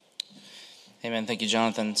Amen. Thank you,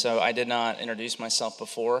 Jonathan. So I did not introduce myself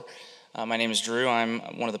before. My name is Drew. I'm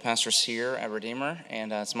one of the pastors here at Redeemer,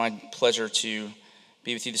 and it's my pleasure to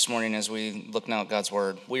be with you this morning as we look now at God's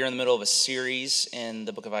Word. We are in the middle of a series in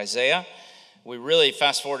the book of Isaiah. We really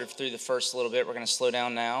fast-forwarded through the first little bit. We're going to slow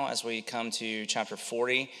down now as we come to chapter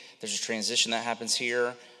 40. There's a transition that happens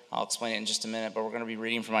here. I'll explain it in just a minute, but we're going to be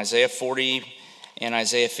reading from Isaiah 40 and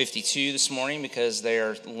Isaiah 52 this morning because they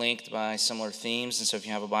are linked by similar themes. And so if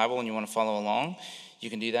you have a Bible and you want to follow along, you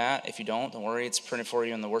can do that. If you don't worry. It's printed for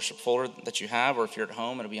you in the worship folder that you have, or if you're at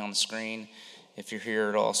home, it'll be on the screen. If you're here,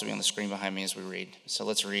 it'll also be on the screen behind me as we read. So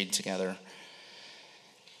let's read together.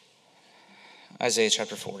 Isaiah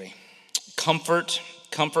chapter 40. Comfort,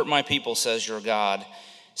 comfort my people, says your God.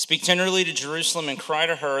 Speak tenderly to Jerusalem and cry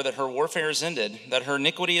to her that her warfare is ended, that her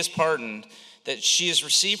iniquity is pardoned, that she has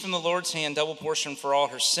received from the Lord's hand double portion for all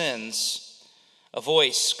her sins. A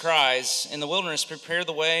voice cries, in the wilderness, prepare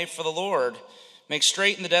the way for the Lord. Make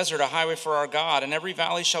straight in the desert a highway for our God, and every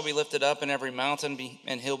valley shall be lifted up, and every mountain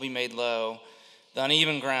and hill be made low. The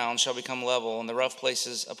uneven ground shall become level, and the rough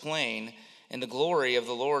places a plain, and the glory of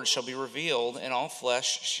the Lord shall be revealed, and all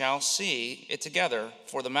flesh shall see it together,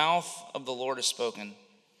 for the mouth of the Lord has spoken.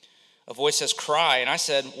 A voice says, cry, and I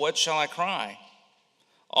said, what shall I cry?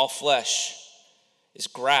 All flesh is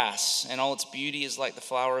grass, and all its beauty is like the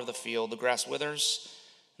flower of the field. The grass withers,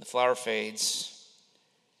 and the flower fades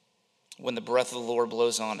when the breath of the Lord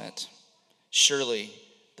blows on it. Surely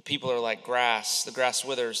the people are like grass. The grass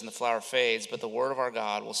withers and the flower fades, but the word of our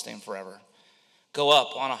God will stand forever. Go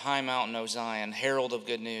up on a high mountain, O Zion, herald of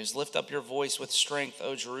good news. Lift up your voice with strength,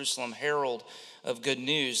 O Jerusalem, herald of good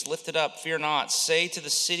news. Lift it up, fear not. Say to the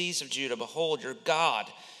cities of Judah, behold your God.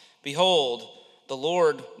 Behold, the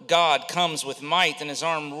Lord God comes with might, and his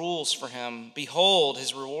arm rules for him. Behold,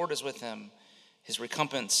 his reward is with him, his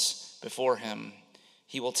recompense before him.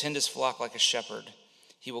 He will tend his flock like a shepherd.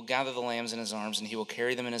 He will gather the lambs in his arms, and he will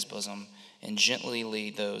carry them in his bosom, and gently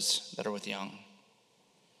lead those that are with young.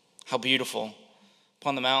 How beautiful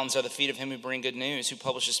upon the mountains are the feet of him who bring good news, who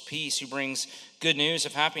publishes peace, who brings good news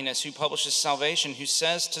of happiness, who publishes salvation, who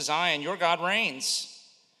says to Zion, your God reigns.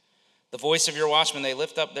 The voice of your watchmen, they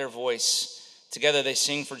lift up their voice. Together they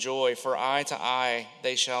sing for joy, for eye to eye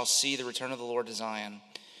they shall see the return of the Lord to Zion.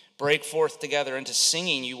 Break forth together into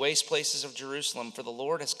singing, you waste places of Jerusalem, for the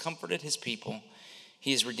Lord has comforted his people.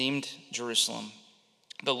 He has redeemed Jerusalem.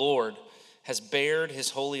 The Lord has bared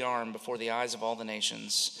his holy arm before the eyes of all the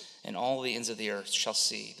nations, and all the ends of the earth shall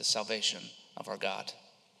see the salvation of our God.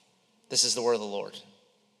 This is the word of the Lord.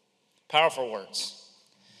 Powerful words.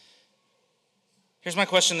 Here's my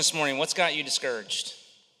question this morning. What's got you discouraged?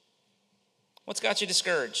 What's got you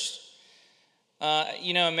discouraged?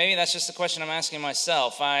 Maybe that's just the question I'm asking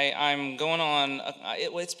myself. I'm going on.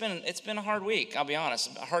 It's been a hard week. I'll be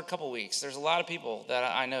honest, a hard couple weeks. There's a lot of people that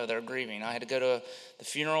I know that are grieving. I had to go to the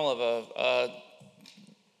funeral of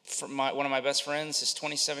one of my best friends. His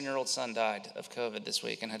 27-year-old son died of COVID this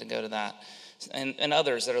week, and had to go to that. And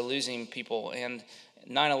others that are losing people, and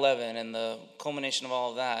 9/11 and the culmination of all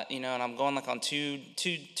of that, and I'm going like on two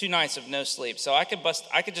nights of no sleep. So I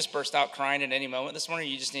could just burst out crying at any moment this morning.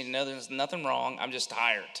 You just need to know there's nothing wrong. I'm just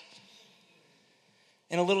tired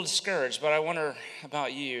and a little discouraged. But I wonder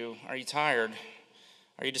about you. Are you tired?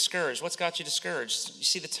 Are you discouraged? What's got you discouraged? You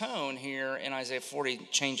see, the tone here in Isaiah 40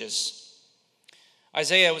 changes.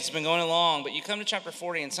 Isaiah has been going along, but you come to chapter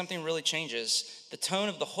 40 and something really changes.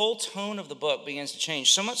 The whole tone of the book begins to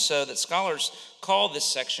change, so much so that scholars call this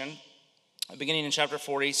section, beginning in chapter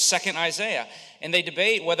 40, Second Isaiah. And they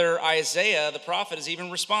debate whether Isaiah, the prophet, is even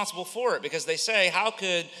responsible for it, because they say, how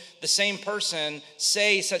could the same person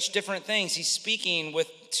say such different things? He's speaking with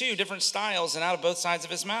two different styles and out of both sides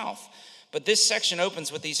of his mouth. But this section opens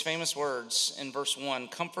with these famous words in verse 1,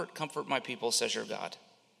 comfort, comfort my people, says your God.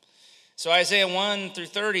 So Isaiah 1 through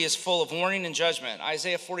 30 is full of warning and judgment.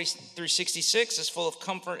 Isaiah 40 through 66 is full of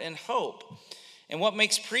comfort and hope. And what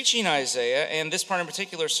makes preaching Isaiah, and this part in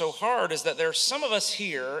particular, so hard is that there are some of us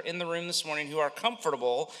here in the room this morning who are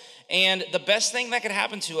comfortable, and the best thing that could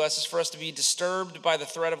happen to us is for us to be disturbed by the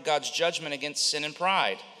threat of God's judgment against sin and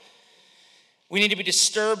pride. We need to be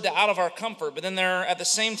disturbed out of our comfort, but then there are at the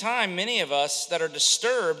same time many of us that are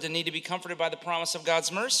disturbed and need to be comforted by the promise of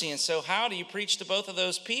God's mercy. And so how do you preach to both of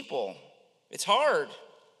those people? It's hard.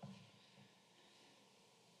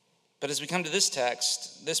 But as we come to this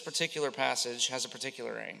text, this particular passage has a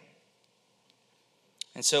particular aim.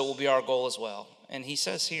 And so it will be our goal as well. And he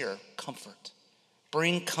says here, comfort.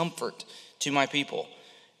 Bring comfort to my people.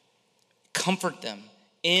 Comfort them.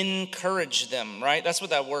 Encourage them, right? That's what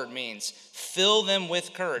that word means. Fill them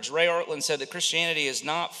with courage. Ray Ortlund said that Christianity is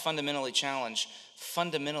not fundamentally challenged.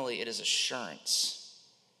 fundamentally it is assurance.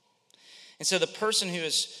 And so the person who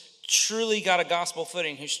has truly got a gospel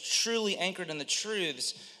footing, who's truly anchored in the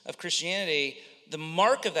truths of Christianity, the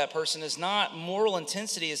mark of that person is not moral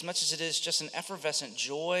intensity as much as it is just an effervescent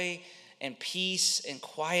joy and peace and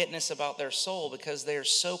quietness about their soul because they are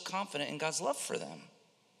so confident in God's love for them.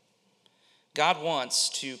 God wants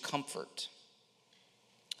to comfort.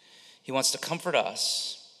 He wants to comfort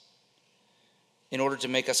us in order to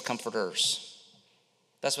make us comforters.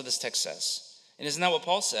 That's what this text says. And isn't that what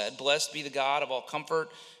Paul said? Blessed be the God of all comfort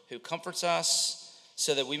who comforts us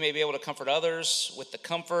so that we may be able to comfort others with the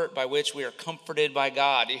comfort by which we are comforted by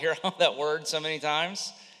God. You hear that word so many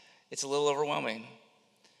times? It's a little overwhelming.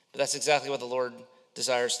 But that's exactly what the Lord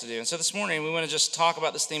desires to do. And so this morning, we want to just talk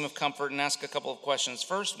about this theme of comfort and ask a couple of questions.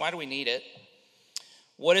 First, why do we need it?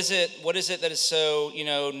 What is it that is so,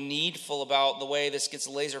 needful about the way this gets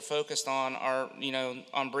laser focused on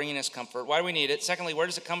on bringing us comfort? Why do we need it? Secondly, where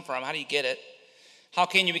does it come from? How do you get it? How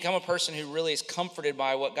can you become a person who really is comforted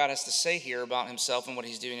by what God has to say here about himself and what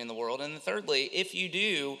he's doing in the world? And then thirdly, if you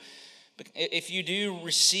do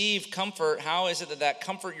receive comfort, how is it that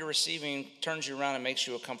comfort you're receiving turns you around and makes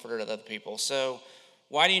you a comforter to other people? So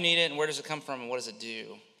why do you need it, and where does it come from, and what does it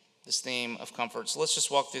do? This theme of comfort. So let's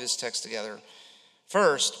just walk through this text together.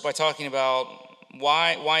 First, by talking about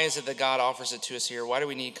why is it that God offers it to us here? Why do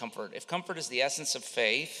we need comfort? If comfort is the essence of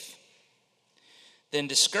faith, then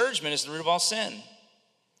discouragement is the root of all sin.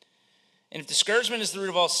 And if discouragement is the root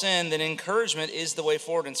of all sin, then encouragement is the way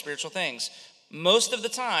forward in spiritual things. Most of the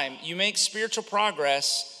time, you make spiritual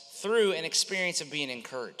progress through an experience of being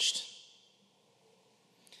encouraged.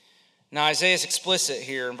 Now, Isaiah is explicit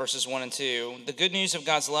here in verses 1 and 2. The good news of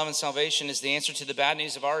God's love and salvation is the answer to the bad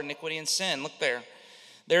news of our iniquity and sin. Look there.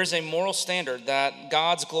 There is a moral standard that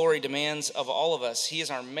God's glory demands of all of us. He is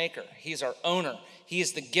our maker. He is our owner. He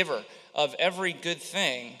is the giver of every good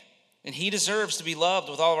thing. And he deserves to be loved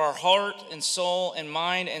with all of our heart and soul and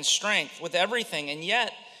mind and strength, with everything. And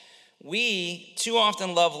yet, we too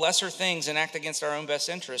often love lesser things and act against our own best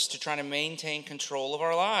interests to try to maintain control of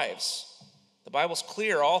our lives. The Bible's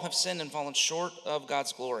clear. All have sinned and fallen short of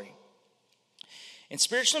God's glory. And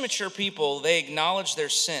spiritually mature people, they acknowledge their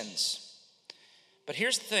sins. But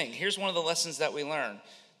here's the thing. Here's one of the lessons that we learn.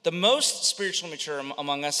 The most spiritually mature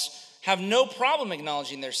among us have no problem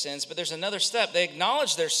acknowledging their sins, but there's another step. They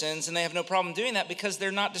acknowledge their sins, and they have no problem doing that because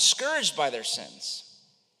they're not discouraged by their sins.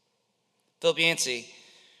 Philip Yancey,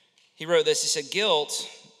 he wrote this. He said, guilt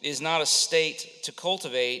is not a state to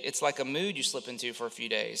cultivate. It's like a mood you slip into for a few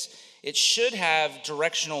days. It should have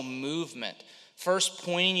directional movement, first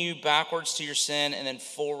pointing you backwards to your sin and then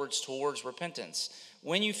forwards towards repentance.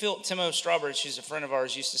 When you feel, Timo Strawbridge, who's a friend of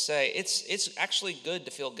ours, used to say, it's actually good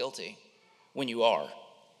to feel guilty when you are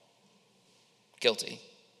guilty,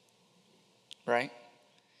 right?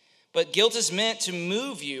 But guilt is meant to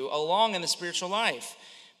move you along in the spiritual life.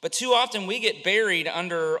 But too often we get buried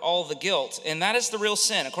under all the guilt, and that is the real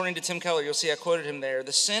sin. According to Tim Keller, you'll see I quoted him there,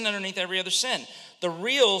 the sin underneath every other sin. The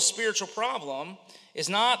real spiritual problem is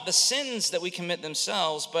not the sins that we commit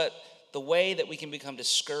themselves, but the way that we can become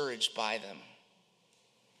discouraged by them.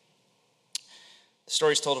 The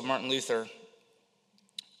story is told of Martin Luther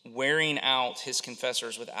wearing out his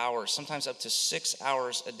confessors with hours, sometimes up to 6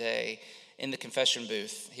 hours a day in the confession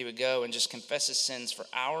booth. He would go and just confess his sins for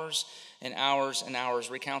hours and hours and hours,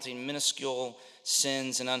 recounting minuscule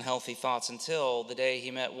sins and unhealthy thoughts until the day he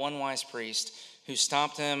met one wise priest who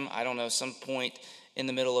stopped him, some point in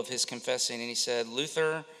the middle of his confessing, and he said,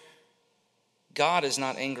 Luther, God is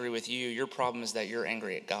not angry with you. Your problem is that you're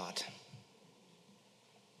angry at God.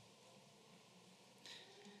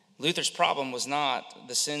 Luther's problem was not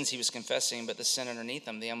the sins he was confessing, but the sin underneath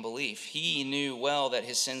them, the unbelief. He knew well that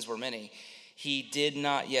his sins were many. He did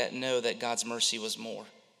not yet know that God's mercy was more.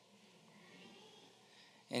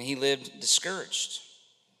 And he lived discouraged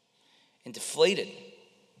and deflated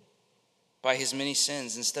by his many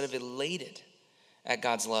sins instead of elated at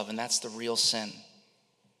God's love. And that's the real sin.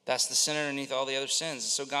 That's the sin underneath all the other sins.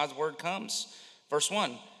 And so God's word comes. Verse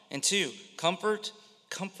 1 and 2, comfort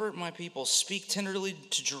my people, speak tenderly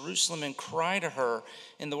to Jerusalem and cry to her.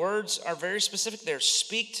 And the words are very specific there.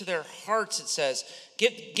 Speak to their hearts, it says.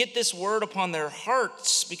 Get this word upon their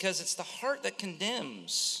hearts, because it's the heart that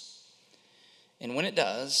condemns. And when it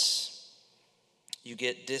does, you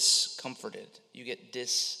get discomforted. You get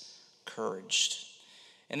discouraged.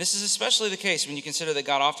 And this is especially the case when you consider that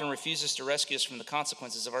God often refuses to rescue us from the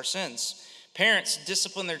consequences of our sins. Parents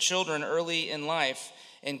discipline their children early in life,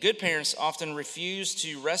 And good parents often refuse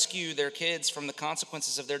to rescue their kids from the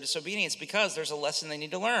consequences of their disobedience because there's a lesson they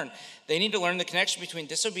need to learn. They need to learn the connection between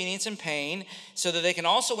disobedience and pain so that they can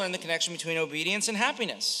also learn the connection between obedience and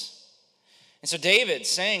happiness. And so David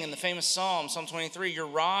saying in the famous Psalm 23, your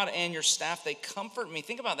rod and your staff, they comfort me.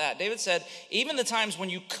 Think about that. David said, even the times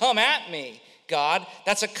when you come at me, God,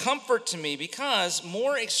 that's a comfort to me, because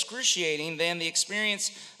more excruciating than the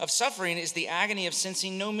experience of suffering is the agony of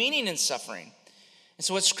sensing no meaning in suffering. And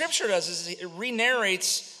so what Scripture does is it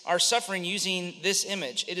re-narrates our suffering using this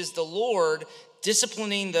image. It is the Lord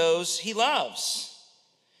disciplining those he loves.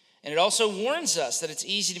 And it also warns us that it's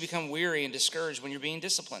easy to become weary and discouraged when you're being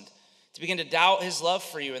disciplined, to begin to doubt his love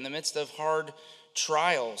for you in the midst of hard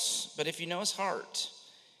trials. But if you know his heart,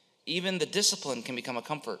 even the discipline can become a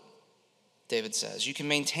comfort, David says. You can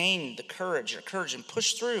maintain your courage and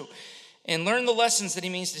push through and learn the lessons that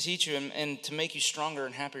he means to teach you and to make you stronger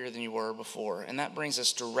and happier than you were before. And that brings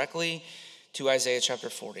us directly to Isaiah chapter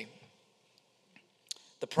 40.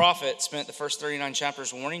 The prophet spent the first 39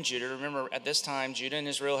 chapters warning Judah. Remember, at this time, Judah and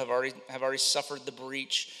Israel have already suffered the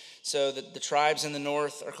breach. So the tribes in the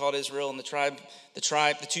north are called Israel, and the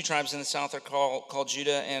two tribes in the south are called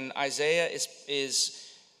Judah. And Isaiah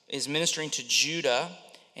is ministering to Judah,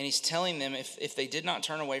 and he's telling them if they did not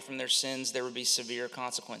turn away from their sins, there would be severe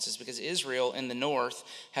consequences, because Israel in the north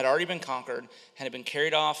had already been conquered, had been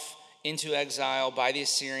carried off into exile by the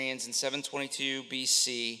Assyrians in 722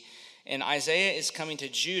 BC. And Isaiah is coming to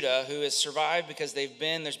Judah, who has survived because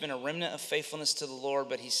there's been a remnant of faithfulness to the Lord.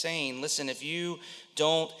 But he's saying, listen, if you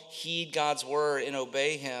don't heed God's word and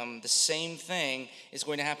obey him, the same thing is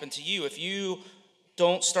going to happen to you. If you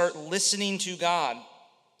don't start listening to God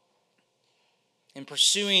and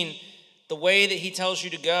pursuing the way that he tells you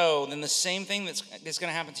to go, then the same thing is going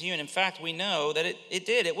to happen to you. And in fact, we know that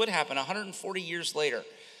it would happen 140 years later.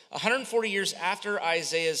 140 years after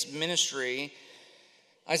Isaiah's ministry,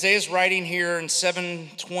 Isaiah's writing here in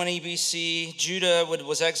 720 BC. Judah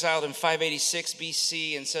was exiled in 586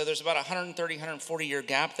 BC, and so there's about 130, 140-year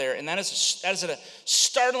gap there. And that is a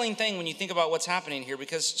startling thing when you think about what's happening here,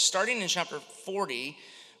 because starting in chapter 40,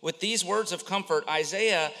 with these words of comfort,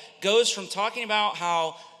 Isaiah goes from talking about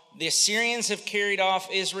how the Assyrians have carried off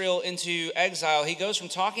Israel into exile. He goes from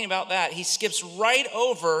talking about that. He skips right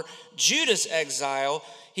over Judah's exile.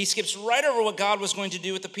 He skips right over what God was going to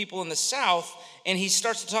do with the people in the south, and he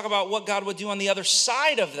starts to talk about what God would do on the other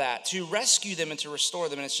side of that to rescue them and to restore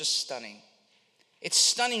them, and it's just stunning. It's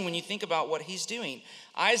stunning when you think about what he's doing.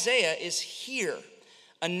 Isaiah is here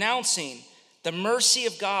announcing the mercy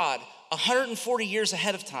of God 140 years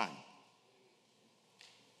ahead of time,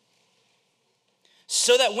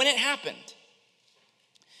 so that when it happened,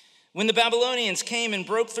 when the Babylonians came and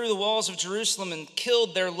broke through the walls of Jerusalem and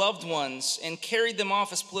killed their loved ones and carried them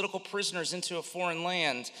off as political prisoners into a foreign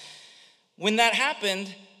land, when that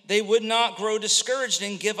happened, they would not grow discouraged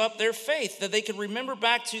and give up their faith, that they could remember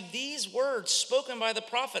back to these words spoken by the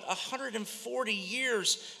prophet 140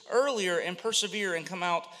 years earlier and persevere and come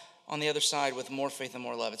out on the other side with more faith and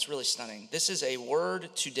more love. It's really stunning. This is a word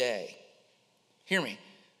today. Hear me.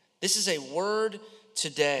 This is a word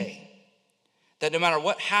today. That no matter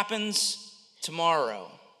what happens tomorrow,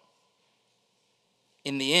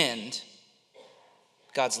 in the end,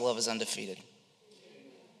 God's love is undefeated.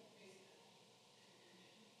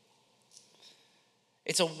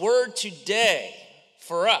 It's a word today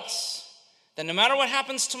for us that no matter what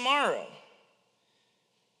happens tomorrow,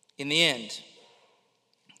 in the end,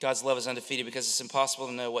 God's love is undefeated, because it's impossible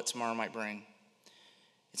to know what tomorrow might bring.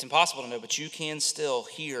 It's impossible to know, but you can still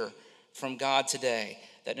hear from God today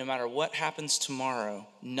that no matter what happens tomorrow,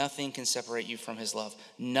 nothing can separate you from his love.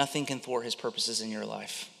 Nothing can thwart his purposes in your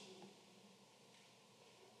life.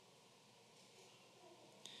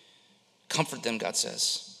 Comfort them, God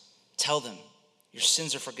says. Tell them your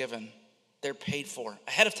sins are forgiven. They're paid for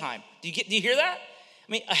ahead of time. Do you hear that?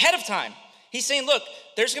 I mean, ahead of time. He's saying, look,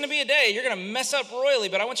 there's going to be a day you're going to mess up royally,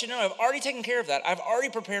 but I want you to know I've already taken care of that. I've already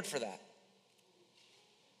prepared for that.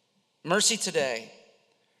 Mercy today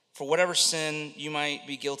for whatever sin you might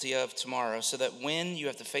be guilty of tomorrow, so that when you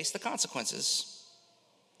have to face the consequences,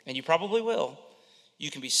 and you probably will,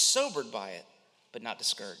 you can be sobered by it, but not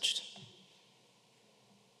discouraged.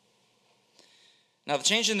 Now, the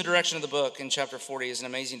change in the direction of the book in chapter 40 is an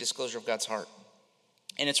amazing disclosure of God's heart.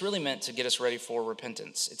 And it's really meant to get us ready for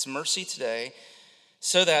repentance. It's mercy today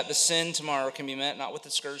so that the sin tomorrow can be met not with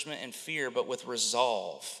discouragement and fear, but with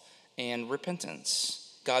resolve and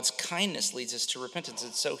repentance. God's kindness leads us to repentance.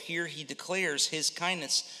 And so here he declares his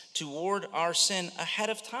kindness toward our sin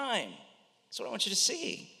ahead of time. That's what I want you to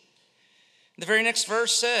see. The very next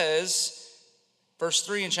verse says, verse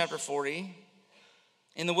 3 in chapter 40,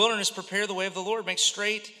 In the wilderness, prepare the way of the Lord. Make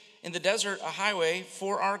straight in the desert a highway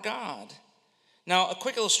for our God. Now, a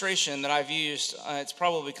quick illustration that I've used, it's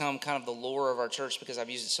probably become kind of the lore of our church because I've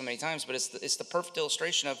used it so many times, but it's the perfect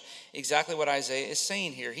illustration of exactly what Isaiah is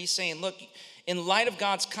saying here. He's saying, look, in light of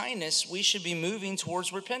God's kindness, we should be moving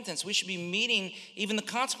towards repentance. We should be meeting even the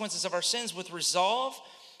consequences of our sins with resolve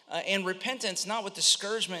and repentance, not with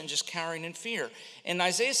discouragement and just cowering in fear. And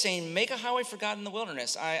Isaiah is saying, make a highway for God in the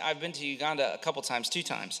wilderness. I've been to Uganda a couple times, 2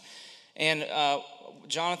 times. And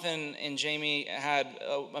Jonathan and Jamie had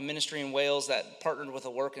a ministry in Wales that partnered with a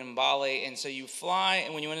work in Mbale. And so you fly,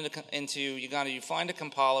 and when you went into Uganda, you fly into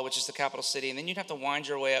Kampala, which is the capital city, and then you'd have to wind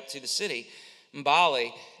your way up to the city,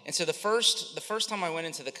 Mbale. And so the first time I went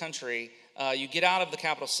into the country, you get out of the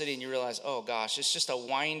capital city and you realize, oh gosh, it's just a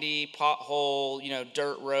windy pothole,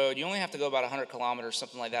 dirt road. You only have to go about 100 kilometers,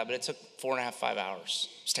 something like that, but it took 4.5, 5 hours.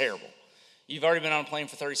 It's terrible. You've already been on a plane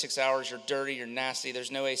for 36 hours. You're dirty. You're nasty.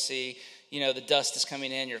 There's no AC. The dust is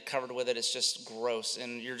coming in. You're covered with it. It's just gross,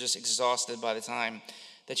 and you're just exhausted by the time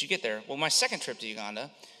that you get there. Well, my second trip to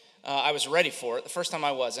Uganda, I was ready for it. The first time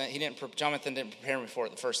I wasn't. Jonathan didn't prepare me for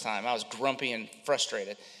it the first time. I was grumpy and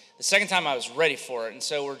frustrated. The second time I was ready for it, and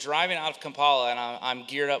so we're driving out of Kampala, and I'm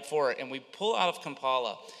geared up for it, and we pull out of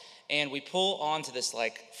Kampala, and we pull onto this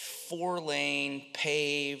 4-lane,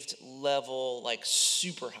 paved, level,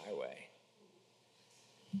 super highway.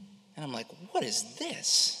 And I'm like, what is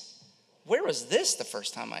this? Where was this the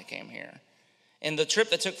first time I came here? And the trip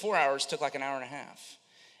that took 4 hours took an hour and a half.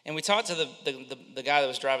 And we talked to the guy that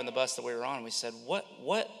was driving the bus that we were on, and we said,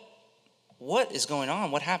 what is going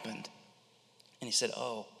on? What happened? And he said,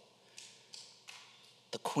 oh,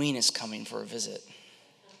 the Queen is coming for a visit.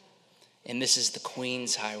 And this is the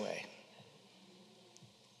Queen's highway.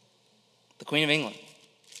 The Queen of England.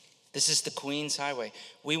 This is the Queen's highway.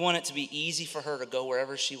 We want it to be easy for her to go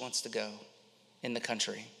wherever she wants to go in the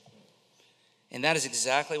country. And that is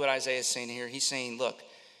exactly what Isaiah is saying here. He's saying, look,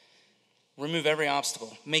 remove every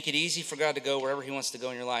obstacle. Make it easy for God to go wherever he wants to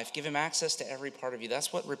go in your life. Give him access to every part of you.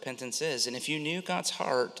 That's what repentance is. And if you knew God's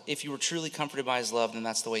heart, if you were truly comforted by his love, then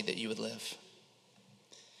that's the way that you would live.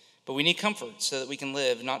 But we need comfort so that we can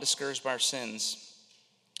live, not discouraged by our sins,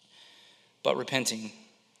 but repenting.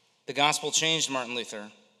 The gospel changed Martin Luther.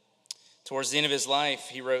 Towards the end of his life,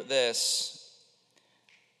 he wrote this: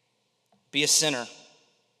 be a sinner.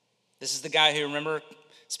 This is the guy who, remember,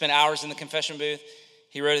 spent hours in the confession booth.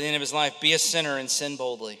 He wrote at the end of his life, be a sinner and sin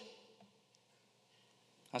boldly.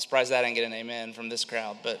 I'm surprised that didn't get an amen from this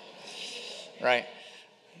crowd, but right.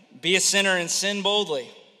 Be a sinner and sin boldly,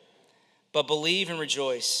 but believe and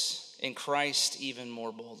rejoice in Christ even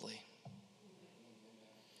more boldly.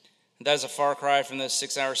 That is a far cry from those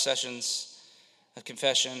 6-hour sessions of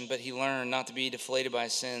confession, but he learned not to be deflated by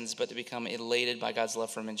his sins, but to become elated by God's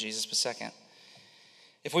love for him in Jesus. But second,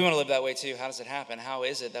 if we want to live that way too, how does it happen? How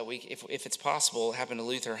is it that if it's possible, it happened to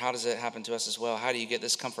Luther, how does it happen to us as well? How do you get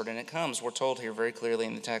this comfort? And it comes, we're told here very clearly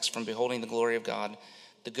in the text, from beholding the glory of God,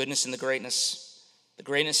 the goodness and the greatness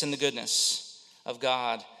and the goodness of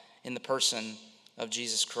God in the person of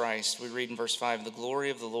Jesus Christ. We read in verse 5, the glory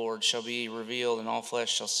of the Lord shall be revealed, and all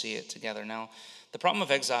flesh shall see it together. Now, the problem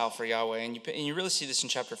of exile for Yahweh, and you really see this in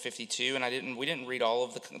chapter 52, and we didn't read all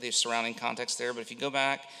of the surrounding context there, but if you go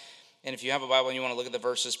back, and if you have a Bible and you want to look at the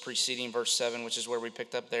verses preceding verse 7, which is where we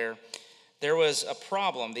picked up there was a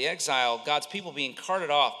problem. The exile, God's people being carted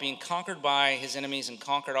off, being conquered by his enemies and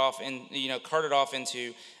carted off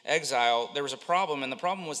into exile. There was a problem, and the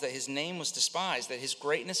problem was that his name was despised, that his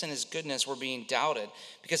greatness and his goodness were being doubted.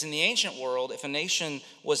 Because in the ancient world, if a nation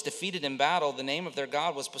was defeated in battle, the name of their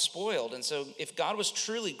God was bespoiled. And so if God was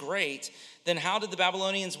truly great, then how did the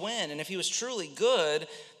Babylonians win? And if he was truly good,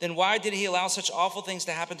 then why did he allow such awful things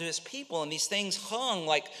to happen to his people? And these things hung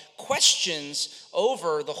like questions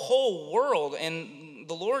over the whole world. And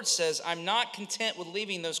the Lord says, I'm not content with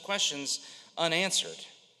leaving those questions unanswered.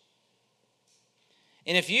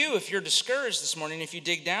 And if you're discouraged this morning, if you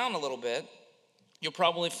dig down a little bit, you'll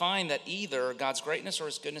probably find that either God's greatness or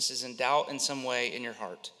his goodness is in doubt in some way in your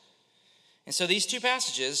heart. And so these two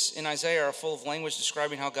passages in Isaiah are full of language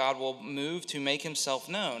describing how God will move to make himself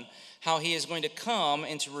known, how he is going to come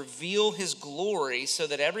and to reveal his glory so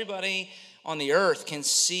that everybody on the earth can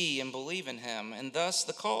see and believe in him. And thus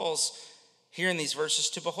the calls here in these verses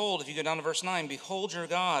to behold, if you go down to verse 9, behold your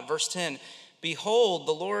God. Verse 10, behold,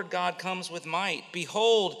 the Lord God comes with might.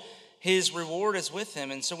 Behold, his reward is with him.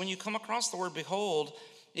 And so when you come across the word behold,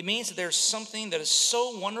 it means that there's something that is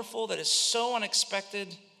so wonderful, that is so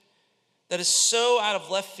unexpected, that is so out of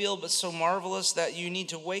left field but so marvelous that you need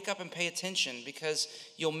to wake up and pay attention, because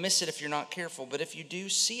you'll miss it if you're not careful. But if you do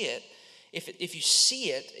see it, If you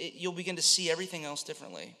see it, you'll begin to see everything else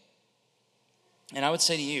differently. And I would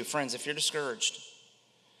say to you, friends, if you're discouraged,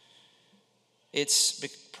 it's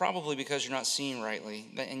probably because you're not seeing rightly.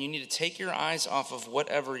 And you need to take your eyes off of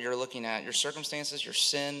whatever you're looking at, your circumstances, your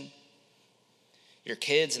sin, your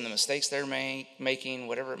kids and the mistakes they're making,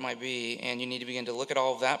 whatever it might be. And you need to begin to look at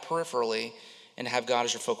all of that peripherally and have God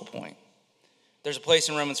as your focal point. There's a place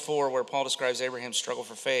in Romans 4 where Paul describes Abraham's struggle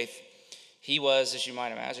for faith. He was, as you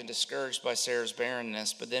might imagine, discouraged by Sarah's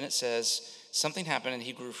barrenness. But then it says something happened and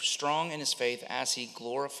he grew strong in his faith as he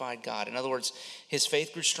glorified God. In other words, his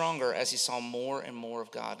faith grew stronger as he saw more and more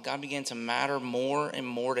of God. God began to matter more and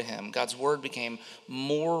more to him. God's word became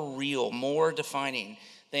more real, more defining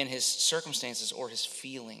than his circumstances or his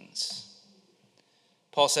feelings.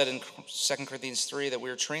 Paul said in 2 Corinthians 3 that we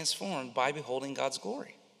are transformed by beholding God's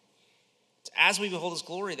glory. It's as we behold his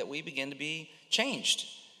glory that we begin to be changed.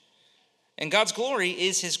 And God's glory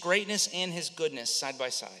is his greatness and his goodness side by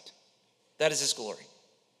side. That is his glory.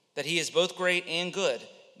 That he is both great and good,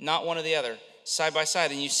 not one or the other, side by side.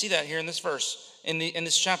 And you see that here in this verse, in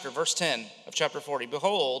this chapter, verse 10 of chapter 40.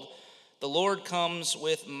 Behold, the Lord comes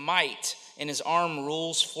with might, and his arm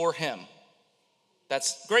rules for him.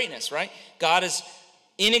 That's greatness, right? God is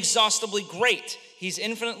inexhaustibly great. He's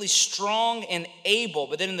infinitely strong and able.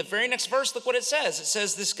 But then in the very next verse, look what it says. It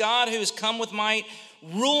says, this God who has come with might,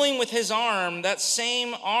 ruling with his arm, that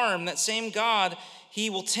same God, he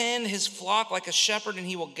will tend his flock like a shepherd, and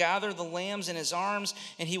he will gather the lambs in his arms,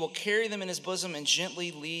 and he will carry them in his bosom and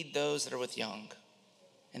gently lead those that are with young.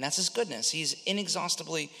 And that's his goodness. He's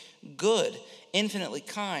inexhaustibly good, infinitely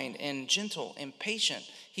kind and gentle and patient.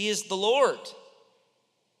 He is the Lord,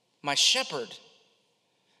 my shepherd.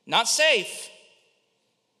 Not safe,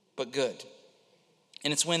 but good.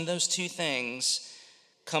 And it's when those two things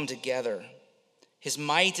come together, his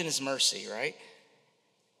might and his mercy, right?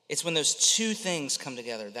 It's when those two things come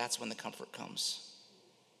together, that's when the comfort comes.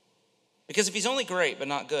 Because if he's only great but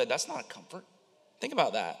not good, that's not a comfort. Think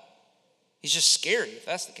about that. He's just scary if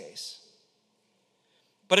that's the case.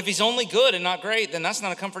 But if he's only good and not great, then that's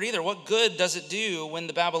not a comfort either. What good does it do when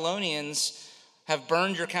the Babylonians have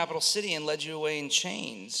burned your capital city and led you away in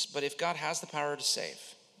chains? But if God has the power to save,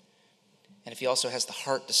 and if he also has the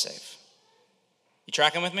heart to save, you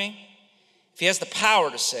tracking with me? If he has the power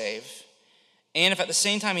to save, and if at the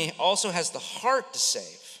same time he also has the heart to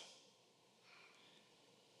save,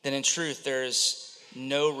 then in truth there is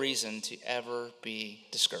no reason to ever be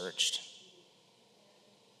discouraged.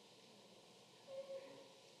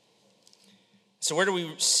 So where do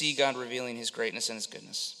we see God revealing his greatness and his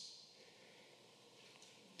goodness?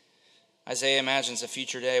 Isaiah imagines a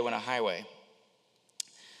future day when a highway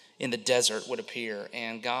in the desert would appear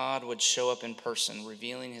and God would show up in person,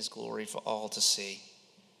 revealing his glory for all to see.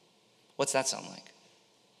 What's that sound like?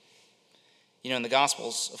 You know, in the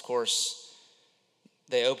Gospels, of course,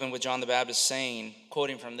 they open with John the Baptist saying,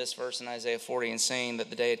 quoting from this verse in Isaiah 40 and saying that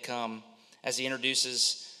the day had come as he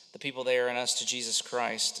introduces the people there and us to Jesus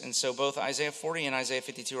Christ. And so both Isaiah 40 and Isaiah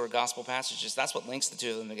 52 are gospel passages. That's what links the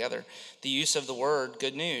two of them together. The use of the word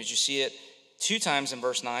good news. You see it 2 times in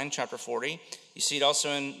verse 9, chapter 40. You see it also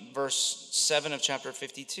in verse 7 of chapter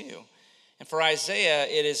 52. And for Isaiah,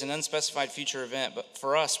 it is an unspecified future event. But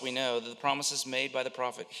for us, we know that the promises made by the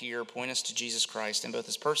prophet here point us to Jesus Christ in both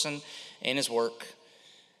his person and his work.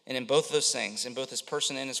 And in both of those things, in both his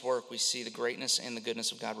person and his work, we see the greatness and the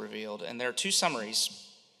goodness of God revealed. And there are 2 summaries,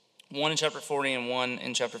 one in chapter 40 and one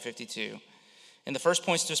in chapter 52. And the first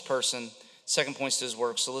points to his person, second points to his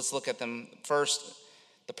work. So let's look at them. First,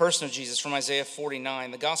 the person of Jesus from Isaiah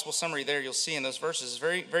 49. The gospel summary there you'll see in those verses is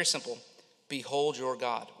very, very simple. Behold your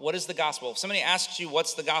God. What is the gospel? If somebody asks you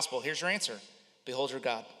what's the gospel, here's your answer. Behold your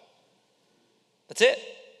God. That's it.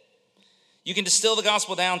 You can distill the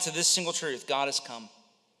gospel down to this single truth. God has come.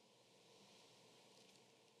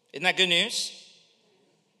 Isn't that good news?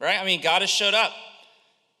 Right? I mean, God has showed up.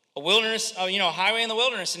 A wilderness, a highway in the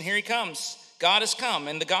wilderness, and here he comes. God has come,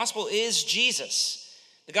 and the gospel is Jesus.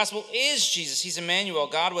 The gospel is Jesus. He's Emmanuel,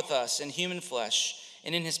 God with us in human flesh.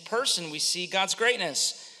 And in his person, we see God's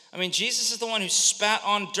greatness. I mean, Jesus is the one who spat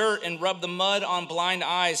on dirt and rubbed the mud on blind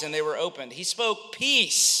eyes, and they were opened. He spoke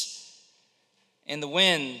peace, and the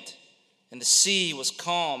wind and the sea was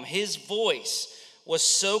calm. His voice was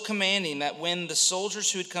so commanding that when the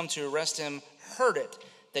soldiers who had come to arrest him heard it,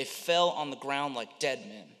 they fell on the ground like dead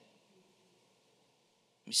men.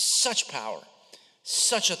 Such power,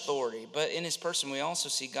 such authority. But in his person, we also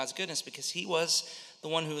see God's goodness because he was the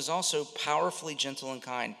one who was also powerfully gentle and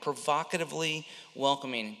kind, provocatively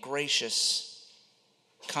welcoming, gracious,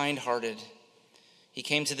 kind-hearted. He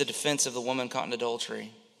came to the defense of the woman caught in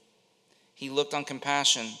adultery. He looked on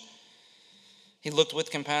compassion He looked with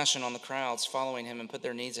compassion on the crowds following him and put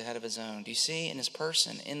their needs ahead of his own. Do you see in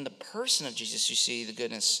the person of Jesus, you see the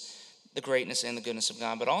goodness, the greatness and the goodness of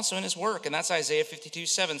God, but also in his work. And that's Isaiah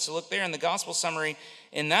 52:7. So look there in the gospel summary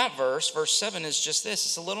in that verse 7 is just this.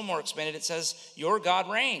 It's a little more expanded. It says, your God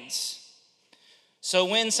reigns. So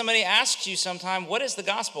when somebody asks you sometime, what is the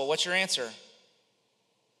gospel? What's your answer?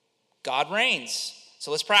 God reigns. So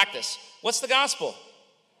let's practice. What's the gospel?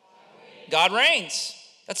 God reigns.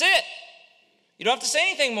 That's it. You don't have to say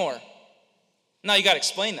anything more. Now you got to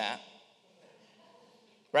explain that,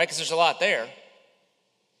 right? Because there's a lot there.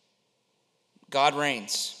 God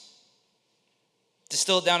reigns.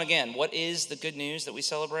 Distill it down again. What is the good news that we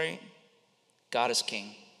celebrate? God is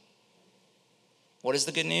king. What is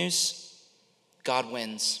the good news? God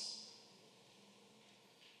wins.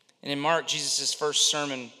 And in Mark, Jesus' first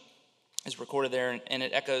sermon is recorded there, and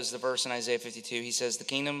it echoes the verse in Isaiah 52. He says, the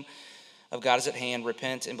kingdom of God is at hand.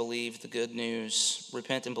 Repent and believe the good news.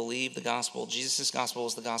 Repent and believe the gospel. Jesus' gospel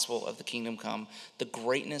is the gospel of the kingdom come. The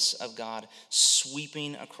greatness of God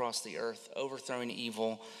sweeping across the earth, overthrowing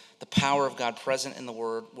evil. The power of God present in the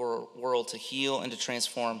world to heal and to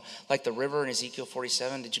transform. Like the river in Ezekiel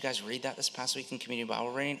 47. Did you guys read that this past week in Community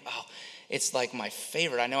Bible reading? Oh, it's like my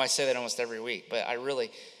favorite. I know I say that almost every week, but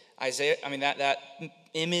that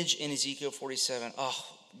image in Ezekiel 47,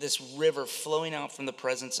 this river flowing out from the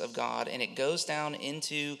presence of God, and it goes down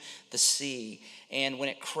into the sea. And when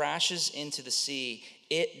it crashes into the sea,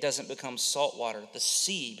 it doesn't become salt water. The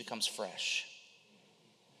sea becomes fresh.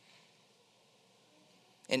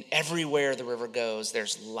 And everywhere the river goes,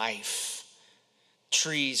 there's life.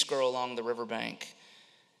 Trees grow along the riverbank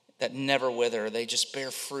that never wither. They just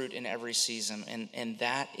bear fruit in every season. And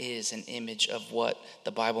that is an image of what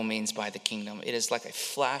the Bible means by the kingdom. It is like a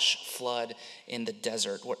flash flood in the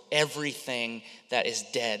desert where everything that is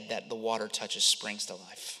dead that the water touches springs to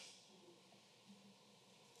life.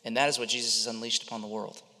 And that is what Jesus has unleashed upon the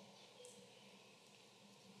world.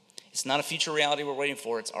 It's not a future reality we're waiting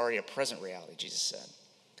for. It's already a present reality, Jesus said.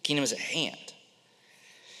 The kingdom is at hand.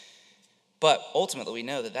 But ultimately, we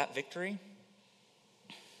know that victory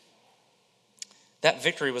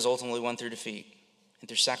was ultimately won through defeat and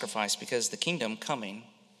through sacrifice, because the kingdom coming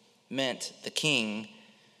meant the king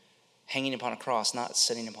hanging upon a cross, not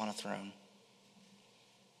sitting upon a throne.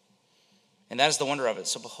 And that is the wonder of it.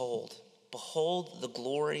 So behold the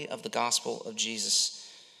glory of the gospel of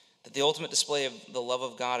Jesus, that the ultimate display of the love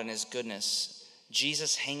of God and his goodness,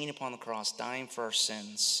 Jesus hanging upon the cross, dying for our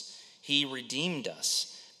sins. He redeemed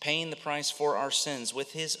us, paying the price for our sins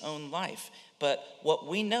with his own life. But what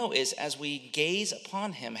we know is as we gaze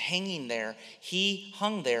upon him hanging there, he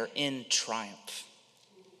hung there in triumph.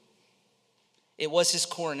 It was his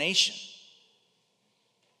coronation.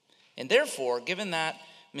 And therefore, given that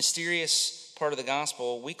mysterious part of the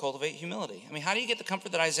gospel, we cultivate humility. I mean, how do you get the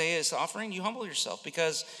comfort that Isaiah is offering? You humble yourself,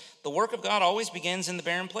 because the work of God always begins in the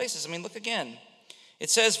barren places. I mean, look again. It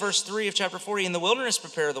says, verse 3 of chapter 40, in the wilderness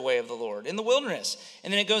prepare the way of the Lord. In the wilderness.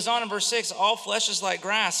 And then it goes on in verse 6, all flesh is like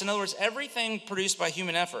grass. In other words, everything produced by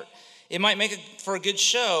human effort. It might make for a good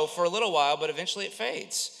show for a little while, but eventually it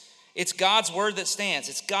fades. It's God's word that stands.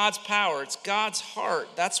 It's God's power. It's God's heart.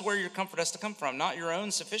 That's where your comfort has to come from, not your own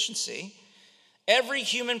sufficiency. Every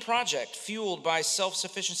human project fueled by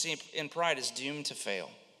self-sufficiency and pride is doomed to fail.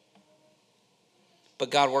 But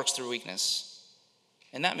God works through weakness.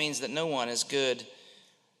 And that means that no one is good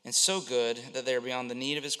and so good that they are beyond the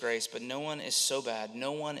need of his grace, but no one is so bad,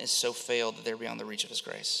 no one is so failed that they're beyond the reach of his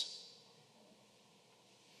grace.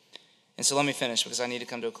 And so let me finish, because I need to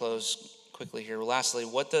come to a close quickly here. Lastly,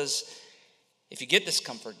 if you get this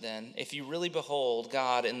comfort then, if you really behold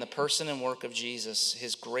God in the person and work of Jesus,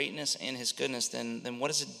 his greatness and his goodness, then what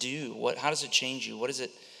does it do? How does it change you? What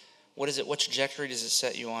trajectory does it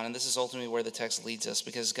set you on? And this is ultimately where the text leads us,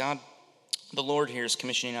 because God, the Lord here, is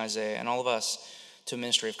commissioning Isaiah and all of us to a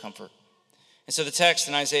ministry of comfort. And so the text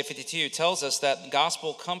in Isaiah 52 tells us that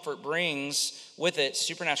gospel comfort brings with it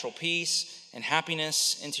supernatural peace and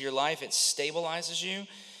happiness into your life. It stabilizes you.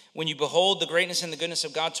 When you behold the greatness and the goodness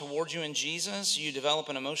of God toward you in Jesus, you develop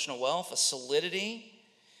an emotional wealth, a solidity,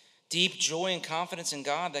 deep joy and confidence in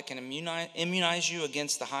God that can immunize you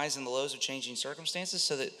against the highs and the lows of changing circumstances,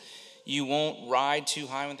 so that you won't ride too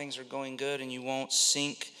high when things are going good and you won't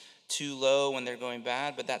sink too low when they're going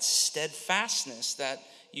bad. But that steadfastness that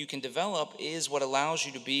you can develop is what allows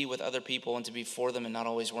you to be with other people and to be for them and not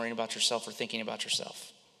always worrying about yourself or thinking about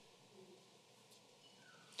yourself.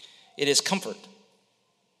 It is comfort.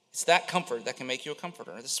 It's that comfort that can make you a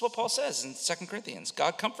comforter. This is what Paul says in 2 Corinthians.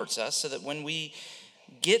 God comforts us so that when we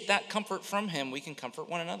get that comfort from him, we can comfort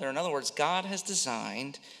one another. In other words, God has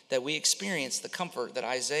designed that we experience the comfort that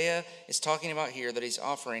Isaiah is talking about here, that he's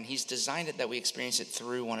offering. He's designed it that we experience it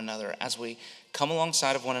through one another as we come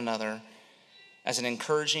alongside of one another as an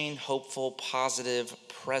encouraging, hopeful, positive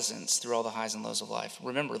presence through all the highs and lows of life.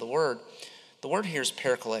 Remember, the word here is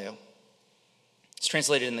parakaleo. It's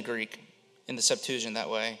translated in the Greek, in the Septuagint that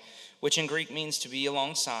way, which in Greek means to be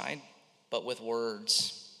alongside, but with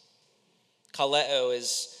words. Kaleo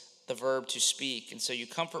is the verb to speak, and so you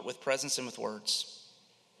comfort with presence and with words.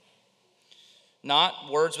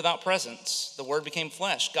 Not words without presence. The word became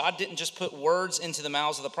flesh. God didn't just put words into the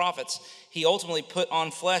mouths of the prophets. He ultimately put on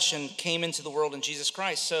flesh and came into the world in Jesus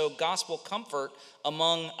Christ. So gospel comfort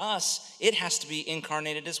among us, it has to be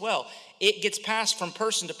incarnated as well. It gets passed from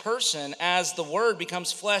person to person as the word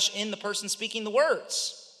becomes flesh in the person speaking the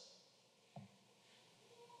words.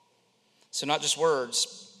 So not just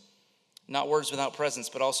words, not words without presence,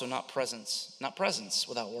 but also not presence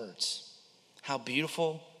without words. How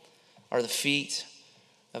beautiful are the feet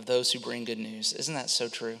of those who bring good news. Isn't that so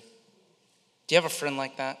true? Do you have a friend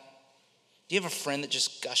like that? Do you have a friend that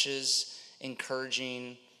just gushes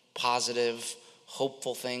encouraging, positive,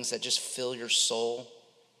 hopeful things that just fill your soul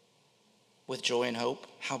with joy and hope?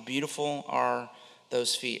 How beautiful are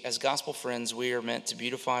those feet? As gospel friends, we are meant to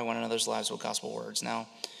beautify one another's lives with gospel words. Now,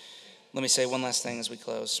 let me say one last thing as we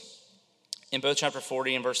close. In both chapter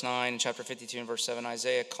 40 and verse 9 and chapter 52 and verse 7,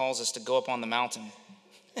 Isaiah calls us to go up on the mountain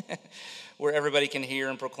where everybody can hear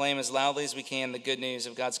and proclaim as loudly as we can the good news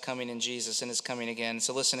of God's coming in Jesus and his coming again.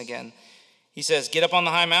 So listen again. He says, get up on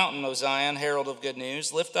the high mountain, O Zion, herald of good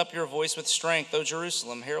news. Lift up your voice with strength, O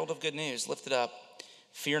Jerusalem, herald of good news. Lift it up.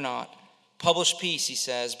 Fear not. Publish peace, he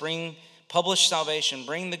says. Publish salvation.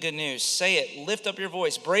 Bring the good news. Say it. Lift up your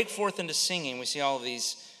voice. Break forth into singing. We see all of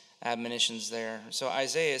these admonitions there. So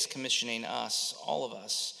Isaiah is commissioning us, all of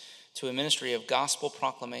us, to a ministry of gospel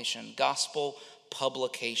proclamation, gospel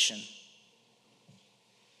publication.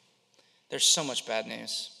 There's so much bad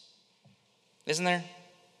news, isn't there?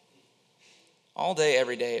 All day,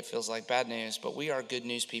 every day, it feels like bad news, but we are good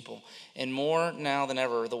news people. And more now than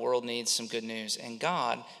ever, the world needs some good news. And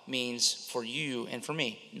God means for you and for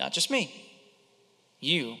me, not just me,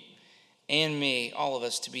 you and me, all of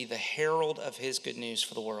us, to be the herald of his good news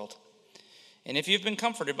for the world. And if you've been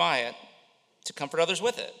comforted by it, to comfort others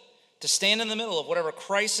with it, to stand in the middle of whatever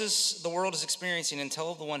crisis the world is experiencing and tell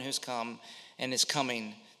of the one who's come and is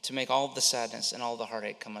coming to make all of the sadness and all of the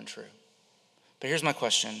heartache come untrue. But here's my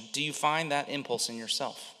question. Do you find that impulse in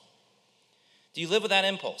yourself? Do you live with that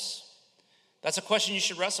impulse? That's a question you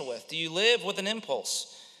should wrestle with. Do you live with an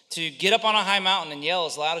impulse to get up on a high mountain and yell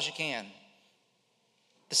as loud as you can?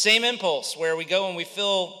 The same impulse where we go and we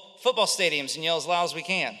fill football stadiums and yell as loud as we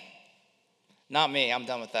can. Not me. I'm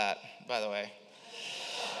done with that, by the way.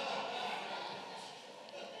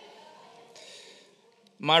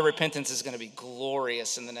 My repentance is going to be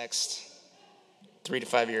glorious in the next 3 to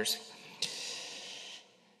 5 years.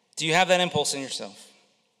 Do you have that impulse in yourself?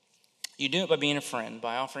 You do it by being a friend,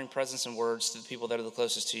 by offering presence and words to the people that are the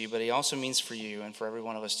closest to you, but he also means for you and for every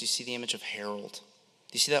one of us. Do you see the image of herald?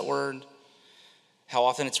 Do you see that word? How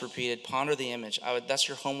often it's repeated. Ponder the image. That's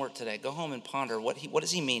your homework today. Go home and ponder. What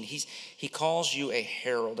does he mean? He calls you a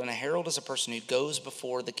herald, and a herald is a person who goes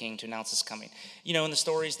before the king to announce his coming. You know, in the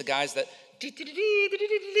stories, the guys that,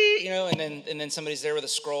 you know, and then somebody's there with a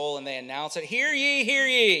scroll and they announce it. Hear ye, hear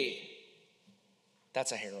ye.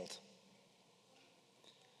 That's a herald.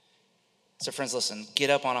 So friends, listen, get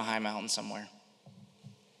up on a high mountain somewhere.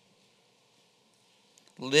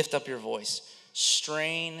 Lift up your voice.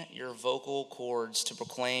 Strain your vocal cords to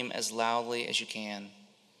proclaim as loudly as you can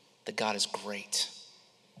that God is great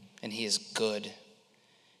and he is good.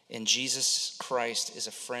 And Jesus Christ is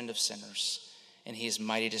a friend of sinners and he is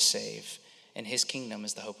mighty to save. And his kingdom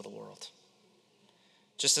is the hope of the world.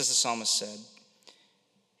 Just as the psalmist said,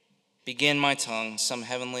 begin my tongue, some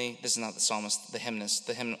heavenly, this is not the psalmist, the hymnist,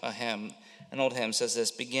 an old hymn says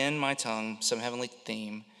this, begin my tongue, some heavenly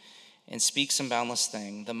theme, and speak some boundless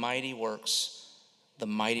thing, the mighty works, the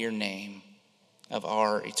mightier name of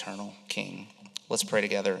our eternal King. Let's pray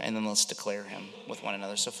together, and then let's declare him with one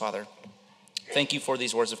another. So, Father, thank you for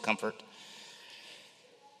these words of comfort.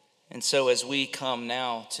 And so as we come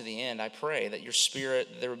now to the end, I pray that your Spirit,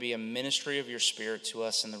 there would be a ministry of your Spirit to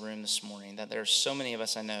us in the room this morning, that there are so many of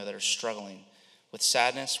us I know that are struggling with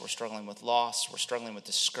sadness, we're struggling with loss, we're struggling with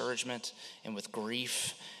discouragement and with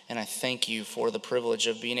grief. And I thank you for the privilege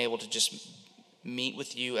of being able to just meet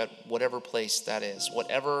with you at whatever place that is,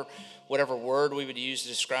 whatever word we would use to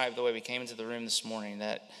describe the way we came into the room this morning,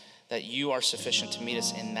 that you are sufficient to meet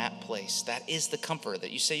us in that place. That is the comfort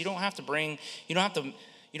that you say you don't have to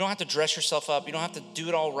You don't have to dress yourself up. You don't have to do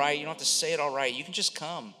it all right. You don't have to say it all right. You can just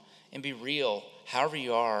come and be real, however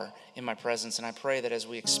you are, in my presence. And I pray that as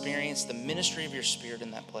we experience the ministry of your Spirit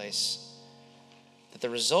in that place, that the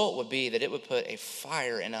result would be that it would put a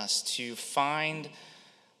fire in us to find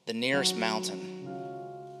the nearest mountain,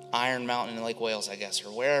 Iron Mountain in Lake Wales, I guess, or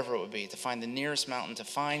wherever it would be, to find the nearest mountain, to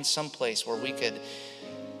find some place where we could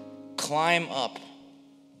climb up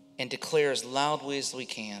and declare as loudly as we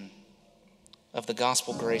can of the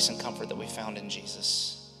gospel grace and comfort that we found in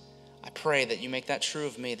Jesus. I pray that you make that true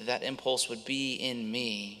of me, that that impulse would be in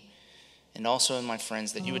me and also in my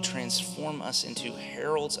friends, that you would transform us into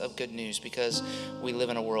heralds of good news, because we live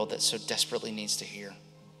in a world that so desperately needs to hear.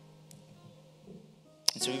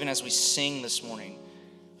 And so even as we sing this morning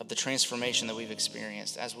of the transformation that we've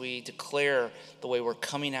experienced, as we declare the way we're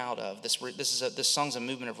coming out of this song's a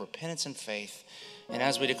movement of repentance and faith. And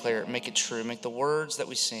as we declare it, make it true. Make the words that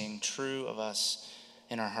we sing true of us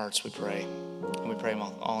in our hearts, we pray. And we pray them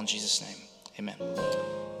all in Jesus' name. Amen.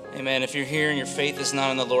 Amen. If you're here and your faith is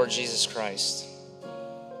not in the Lord Jesus Christ,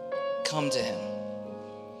 come to him.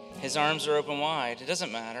 His arms are open wide. It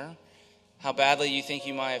doesn't matter how badly you think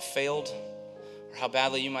you might have failed or how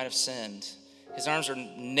badly you might have sinned. His arms are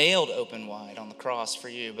nailed open wide on the cross for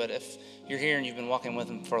you. But if you're here and you've been walking with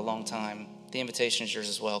him for a long time, the invitation is yours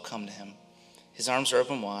as well. Come to him. His arms are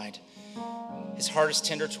open wide. His heart is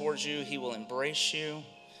tender towards you. He will embrace you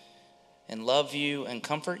and love you and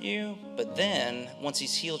comfort you. But then, once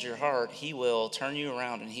he's healed your heart, he will turn you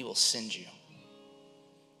around and he will send you.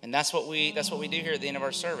 And that's what we do here at the end of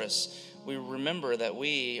our service. We remember that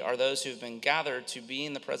we are those who have been gathered to be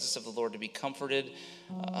in the presence of the Lord, to be comforted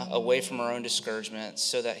away from our own discouragement,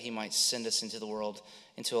 so that he might send us into the world,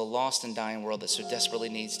 into a lost and dying world that so desperately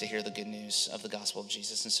needs to hear the good news of the gospel of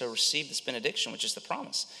Jesus. And so receive this benediction, which is the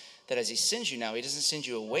promise that as he sends you now, he doesn't send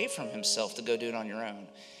you away from himself to go do it on your own.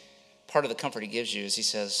 Part of the comfort he gives you is he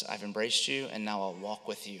says, I've embraced you, and now I'll walk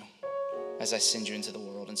with you as I send you into the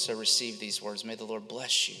world. And so receive these words. May the Lord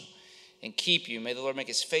bless you and keep you. May the Lord make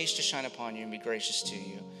his face to shine upon you and be gracious to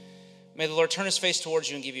you. May the Lord turn his face towards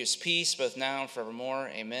you and give you his peace, both now and forevermore.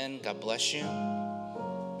 Amen. God bless you.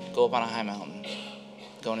 Go up on a high mountain.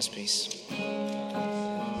 Go in his peace.